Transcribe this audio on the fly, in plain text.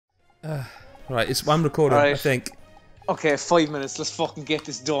Right, I'm recording, Right. I think. Okay, 5 minutes. Let's fucking get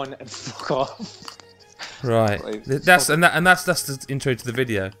this done and fuck off. Right. Right, That's the intro to the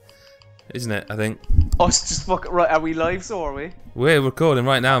video, isn't it? I think. Us just fucking right. Are we live? So are we? We're recording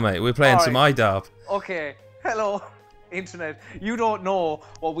right now, mate. We're playing some Alright. IDARB. Okay. Hello, internet. You don't know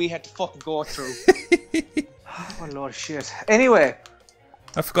what we had to fucking go through. What a load of shit. Anyway,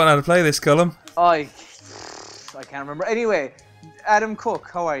 I've forgotten how to play this, Colm. I can't remember. Anyway, Adam Cook,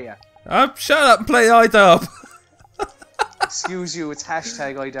 how are you? Shut up and play IDARB. Excuse you, it's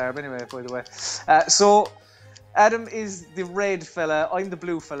hashtag IDARB anyway, by the way. So, Adam is the red fella, I'm the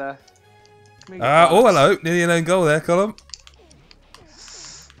blue fella. Oh, hello. Nearly an own goal there, Colm.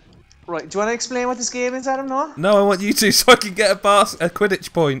 Right, do you want to explain what this game is, Adam, no? No, I want you to so I can get a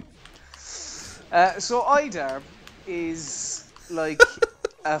Quidditch point. So, IDARB is like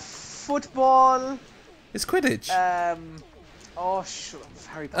a football... It's Quidditch. Oh, shut up.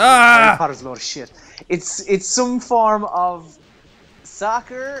 Harry Potter. Ah! Harry Potter's a load of shit. It's some form of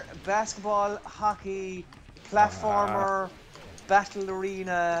soccer, basketball, hockey, platformer, battle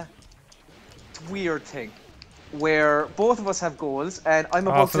arena, weird thing. Where both of us have goals, and I'm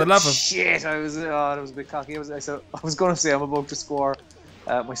about for to... the love of... Shit, that was a bit cocky. I was going to say I'm about to score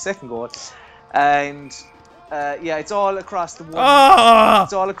my second goal. And... yeah, it's all across the one. Oh!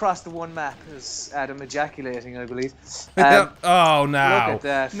 It's all across the one map. Is Adam ejaculating, I believe. Oh, no. Look at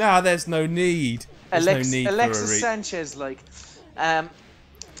that. No, there's no need. There's no need Alexis for a Sanchez, like.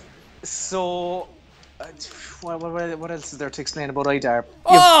 So, what else is there to explain about IDARB?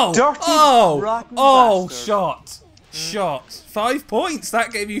 Oh! Dirty, rotten bastard. Shot. 5 points.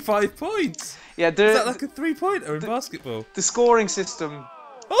 That gave you 5 points. Yeah, Is that like a 3-pointer in basketball? the scoring system.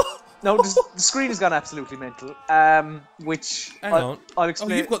 Oh! No, the screen has gone absolutely mental. Which Hang on. I'll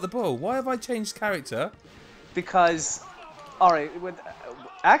explain. Oh, you've got the ball. Why have I changed character? Because, alright,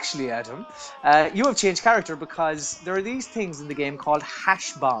 actually, Adam, you have changed character because there are these things in the game called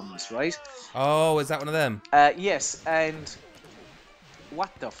hash bombs, right? Oh, is that one of them? Yes, and what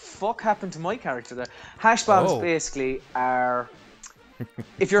the fuck happened to my character there? Hash bombs basically are,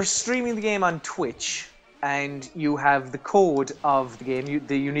 if you're streaming the game on Twitch and you have the code of the game,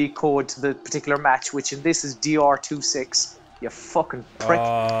 the unique code to the particular match, which in this is DR26, you fucking prick.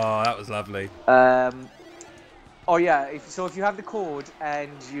 Oh, that was lovely. Oh yeah, if you have the code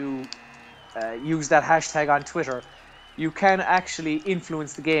and you use that hashtag on Twitter, you can actually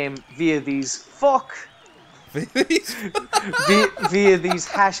influence the game via these via these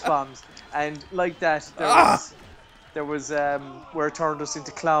hash bombs, and like that there was where it turned us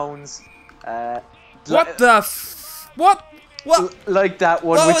into clowns. What the what? Like that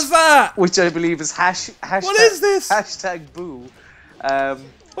one. What was that? Which I believe is hashtag. What is this? Hashtag boo.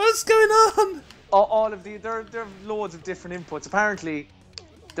 What's going on? All of there are loads of different inputs. Apparently,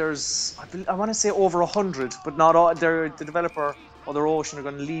 there's I want to say over 100, but not all. The developer or their Ocean are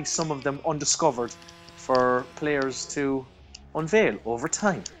going to leave some of them undiscovered for players to unveil over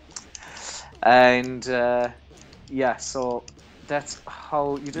time. And yeah, so that's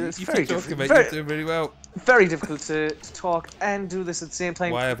how you do it. You keep talking about you're doing really well. Very difficult to talk and do this at the same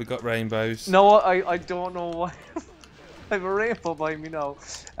time. Why have we got rainbows? No, I don't know why. I have a rainbow by me now.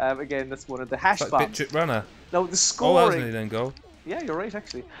 Again, that's one of the hash bombs. Like Bit Runner. No, the scoring. Oh, that was nearly then goal. Yeah, you're right,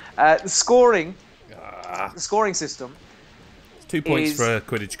 actually. The scoring system. It's 2 points for a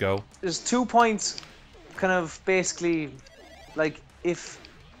Quidditch goal. There's 2 points, kind of basically, like if.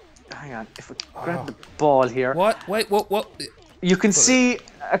 Hang on, if we grab the ball here. What? Wait, what? You can see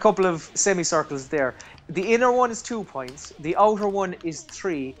a couple of semicircles there. The inner one is 2 points. The outer one is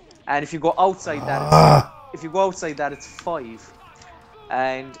 3, and if you go outside that, it's 5.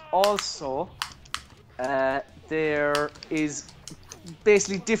 And also, there is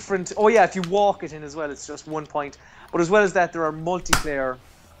basically different. Oh yeah, if you walk it in as well, it's just 1 point. But as well as that, there are multiplayer.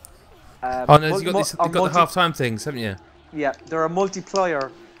 Oh no, you've got the half-time things, haven't you? Yeah, there are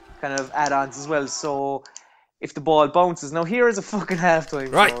multiplayer kind of add-ons as well. So if the ball bounces, now here is a fucking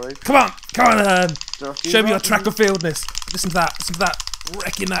half-time. Right, come on, show me your track of fieldness. Listen to that,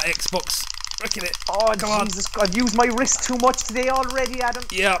 wrecking that Xbox, wrecking it. Oh Jesus! I've used my wrist too much today already, Adam.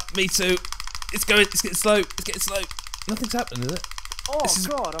 Yeah, me too. It's getting slow. Nothing's happening, is it? Oh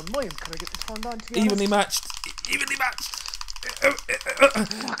God, I'm mine. Can I get it turned on? Evenly matched.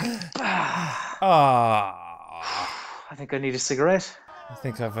 I think I need a cigarette. I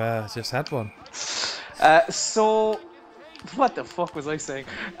think I've just had one. So, what the fuck was I saying?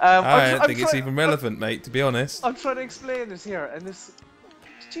 I don't think it's even relevant, mate, to be honest. I'm trying to explain this here, and this...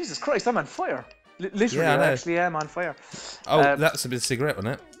 Jesus Christ, I'm on fire. Literally, Yeah, I actually am on fire. Oh, that's a bit of cigarette,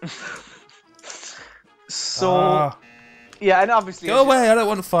 wasn't it? So, Yeah, and obviously... Go away, I don't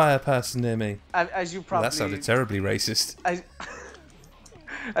want a fire person near me. As you probably... Well, that sounded terribly racist.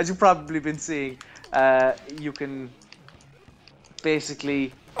 As you've probably been seeing, you can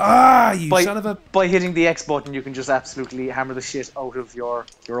basically... Ah, you son of a... By hitting the X button, you can just absolutely hammer the shit out of your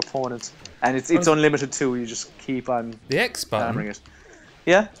opponent. And it's unlimited too, you just keep on... The X button? Hammering it.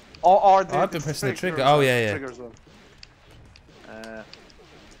 Yeah? Or the, I've been pressing the trigger. Oh, yeah. Trigger as well.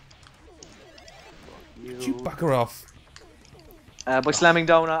 You bugger off. By slamming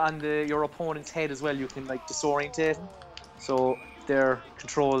down on your opponent's head as well, you can like disorientate them. So their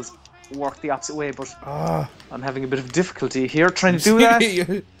controls work the opposite way, but I'm having a bit of difficulty here trying to do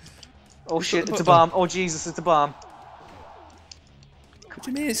that. Oh shit, it's a bomb. Oh Jesus, it's a bomb. What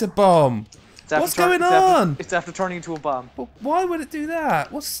do you mean it's a bomb? What's going on? It's after turning into a bomb. Well, why would it do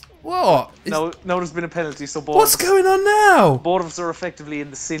that? What? No, there's been a penalty, so both What's going on now? Both of us are effectively in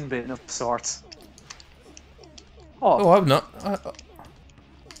the sin bin of sorts. Oh, I'm not.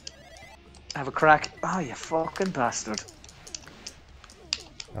 Have a crack. Oh, you fucking bastard.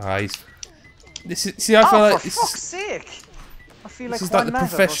 I feel like for fuck's sake! I feel like this is like the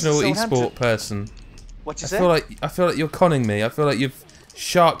professional esport person. What you say? I feel like you're conning me. I feel like you've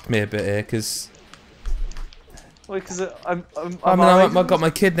sharked me a bit here, because. Well, because I've got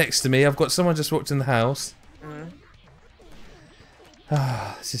my kid next to me. I've got someone just walked in the house.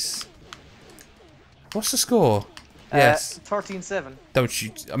 This is. What's the score? Yes. 13-7. Don't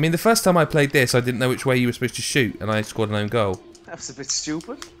you? I mean, the first time I played this, I didn't know which way you were supposed to shoot, and I scored an own goal. That's a bit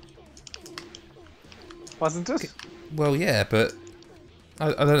stupid. Wasn't it? Well, yeah, but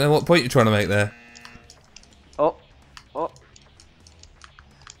I don't know what point you're trying to make there. Oh.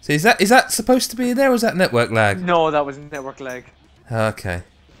 So is that supposed to be in there, or is that network lag? No, that was network lag. Okay.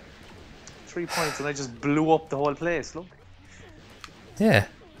 3 points, and I just blew up the whole place. Look. Yeah,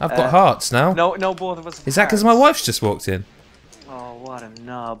 I've got hearts now. No, both of us have Is that because my wife's just walked in? Oh, what a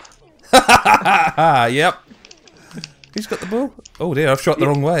knob. Yep. Who's got the ball? Oh dear, I've shot the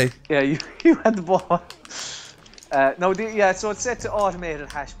wrong way. Yeah, you had the ball. So it's set to automated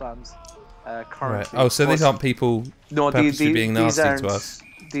hash bombs currently. Right. Oh, so these aren't people purposely being nasty to us?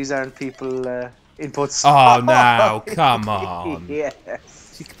 These aren't people inputs. Oh, no, come on.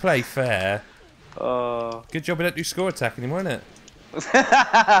 Yes. You can play fair. Good job we don't do score attack anymore, innit?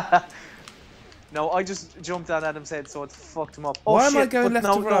 No, I just jumped on Adam's head, so it fucked him up. Why am I going left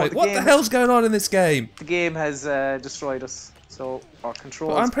to right? What the hell's going on in this game? The game has destroyed us. So our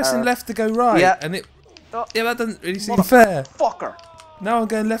controls. But I'm pressing left to go right, and it. Yeah, that doesn't really seem fair. Fucker. Now I'm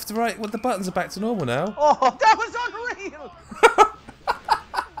going left to right. Well, the buttons are back to normal now. Oh, that was unreal.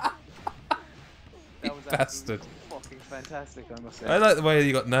 That was bastard. Fucking fantastic, I must say. I like the way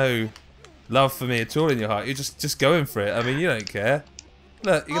you got no love for me at all in your heart. You're just going for it. I mean, you don't care.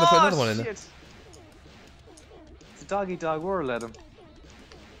 Look, you're gonna put another one in there. It's a dog-eat-dog world, Adam.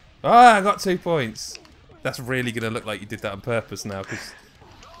 Ah, I got 2 points. That's really gonna look like you did that on purpose now, because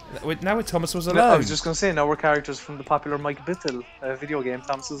now with Thomas was alone. I was just gonna say, now we're characters from the popular Mike Bittle video game.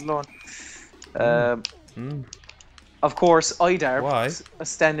 Thomas was alone. Of course, IDARB. Why?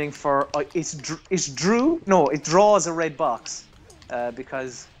 Standing for it draws a red box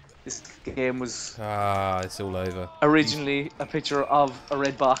because this game was it's all over. Originally a picture of a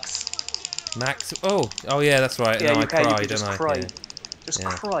red box. Max. Oh yeah, that's right. Yeah, no, you I can, cried, just don't cry. I? Just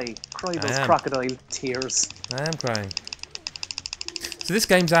cry those crocodile tears. I am crying. So this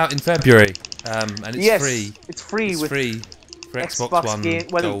game's out in February, and it's free. It's free. It's free for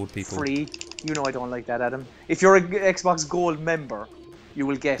Xbox One Gold people. Free. You know I don't like that, Adam. If you're an Xbox Gold member, you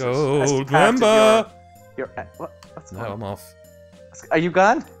will get Gold member. What's no, I'm off. Are you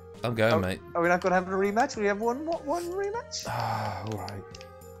gone? I'm going, mate. Are we not going to have a rematch? Will we have one rematch? Ah, all right.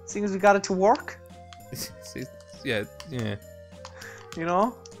 Seeing as we got it to work. Yeah. You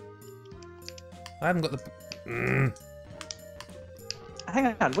know. I haven't got the.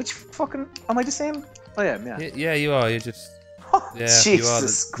 Hang on, which fucking am I the same? Oh yeah. Yeah, you are. You're just. Yeah,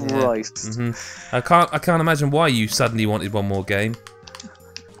 Jesus Christ. Yeah. I can't imagine why you suddenly wanted one more game.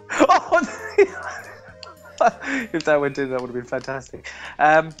 If that went in, that would have been fantastic.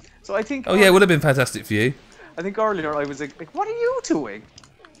 So I think. Oh yeah, it would have been fantastic for you. I think earlier I was like, "What are you doing?"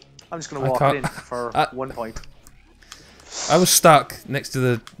 I'm just gonna walk in for 1 point. I was stuck next to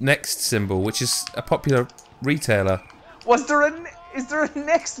the Next symbol, which is a popular retailer. Is there a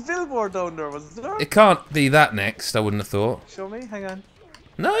Next billboard down there? Was there? It can't be that Next. I wouldn't have thought. Show me. Hang on.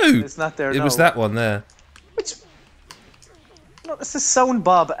 No. It's not there. It was that one there. Which? No, it's a sound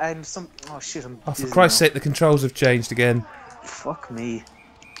bob and some. Oh shit! Oh, for Christ's sake, the controls have changed again. Fuck me.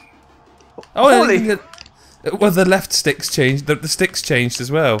 Oh, well, the left sticks changed. The sticks changed as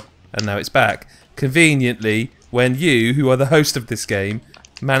well, and now it's back. Conveniently, when you, who are the host of this game,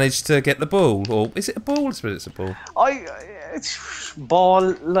 manage to get the ball. Or is it a ball? I suppose it's a ball. It's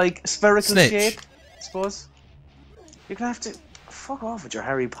ball like spherical Snitch. shape, I suppose. You're gonna have to fuck off with your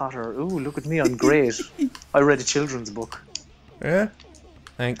Harry Potter. Ooh, look at me, I'm great. I read a children's book. Yeah.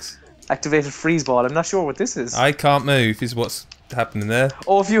 Thanks. Activated freeze ball. I'm not sure what this is. I can't move. Is what's happening there?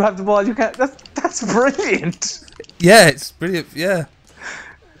 Oh, if you have the ball, you can't. That's brilliant. Yeah, it's brilliant. Yeah.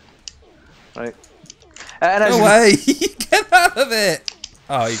 Right. And as Go you away! Get out of it!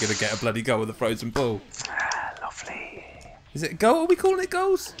 Oh, you're gonna get a bloody goal with a frozen ball. Lovely. Is it a goal? Are we calling it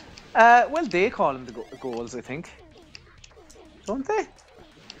goals? Well, they call them the goals, I think. Don't they?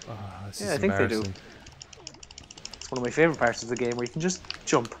 Oh, this Yeah, is I think they do. embarrassing. It's one of my favourite parts of the game where you can just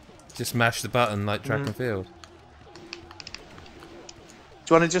jump. Just mash the button like track and field. Do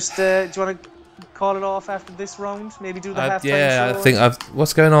you want to just call it off after this round? Maybe do the halftime yeah, show? I think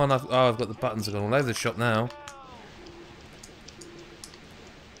what's going on? I've got the buttons are going all over the shop now.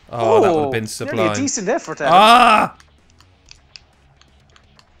 Oh, that would have been sublime. Nearly a decent effort, Adam. Ah!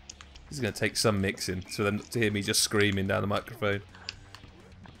 This is going to take some mixing for them to hear me just screaming down the microphone.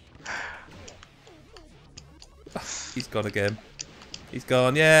 He's gone again. He's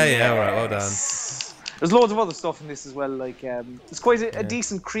gone. Yeah, alright, well done. There's loads of other stuff in this as well, like it's quite a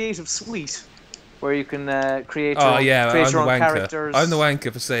decent creative suite where you can create your own, create your own characters. I'm the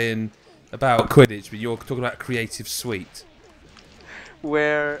wanker for saying about Quidditch, but you're talking about creative suite.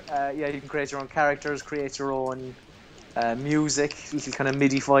 Where you can create your own characters, create your own music, little kind of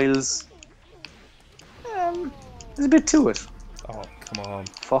MIDI files. There's a bit to it. Oh, come on.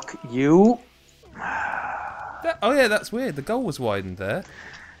 Fuck you. Oh yeah, that's weird. The goal was widened there.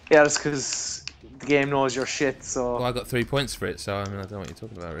 Yeah, that's because the game knows your shit. So well, I got 3 points for it, so I mean, I don't know what you're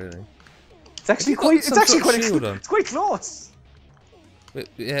talking about, really. It's actually quite. It's actually quite. It's quite close. But,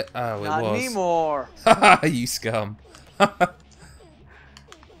 yeah. Oh, it Not was. anymore. Haha, you scum. Right,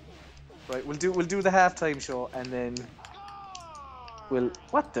 we'll do the halftime show and then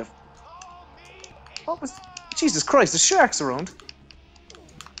what was Jesus Christ, the shark's around.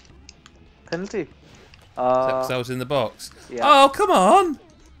 Penalty. So I was in the box. Yeah. Oh, come on.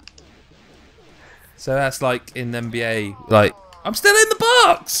 So that's like in the NBA, like I'm still in the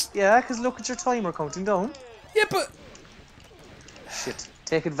box. Yeah, because look at your timer counting down. Yeah, but shit,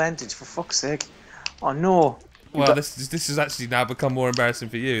 take advantage for fuck's sake. Oh no. Well, this has actually now become more embarrassing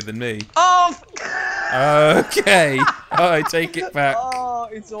for you than me. Oh! Okay. I take it back. Oh,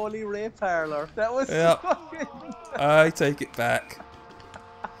 it's only Ray Parlour. That was fucking... I take it back.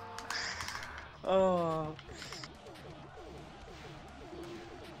 Oh.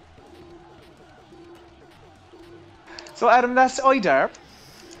 So, Adam, that's IDARB.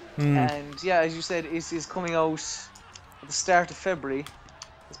 And, yeah, as you said, is coming out at the start of February.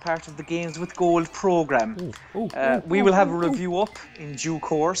 As part of the Games with Gold programme. We will have a review up in due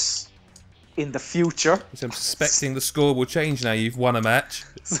course in the future. So I'm suspecting the score will change now you've won a match.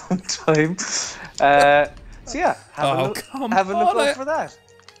 Sometime. So yeah, have a look out for that.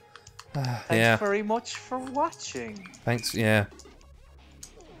 Thanks very much for watching. Thanks, yeah.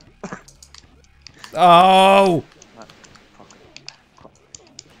 Oh!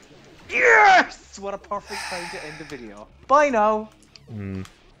 Yes! What a perfect time to end the video. Bye now.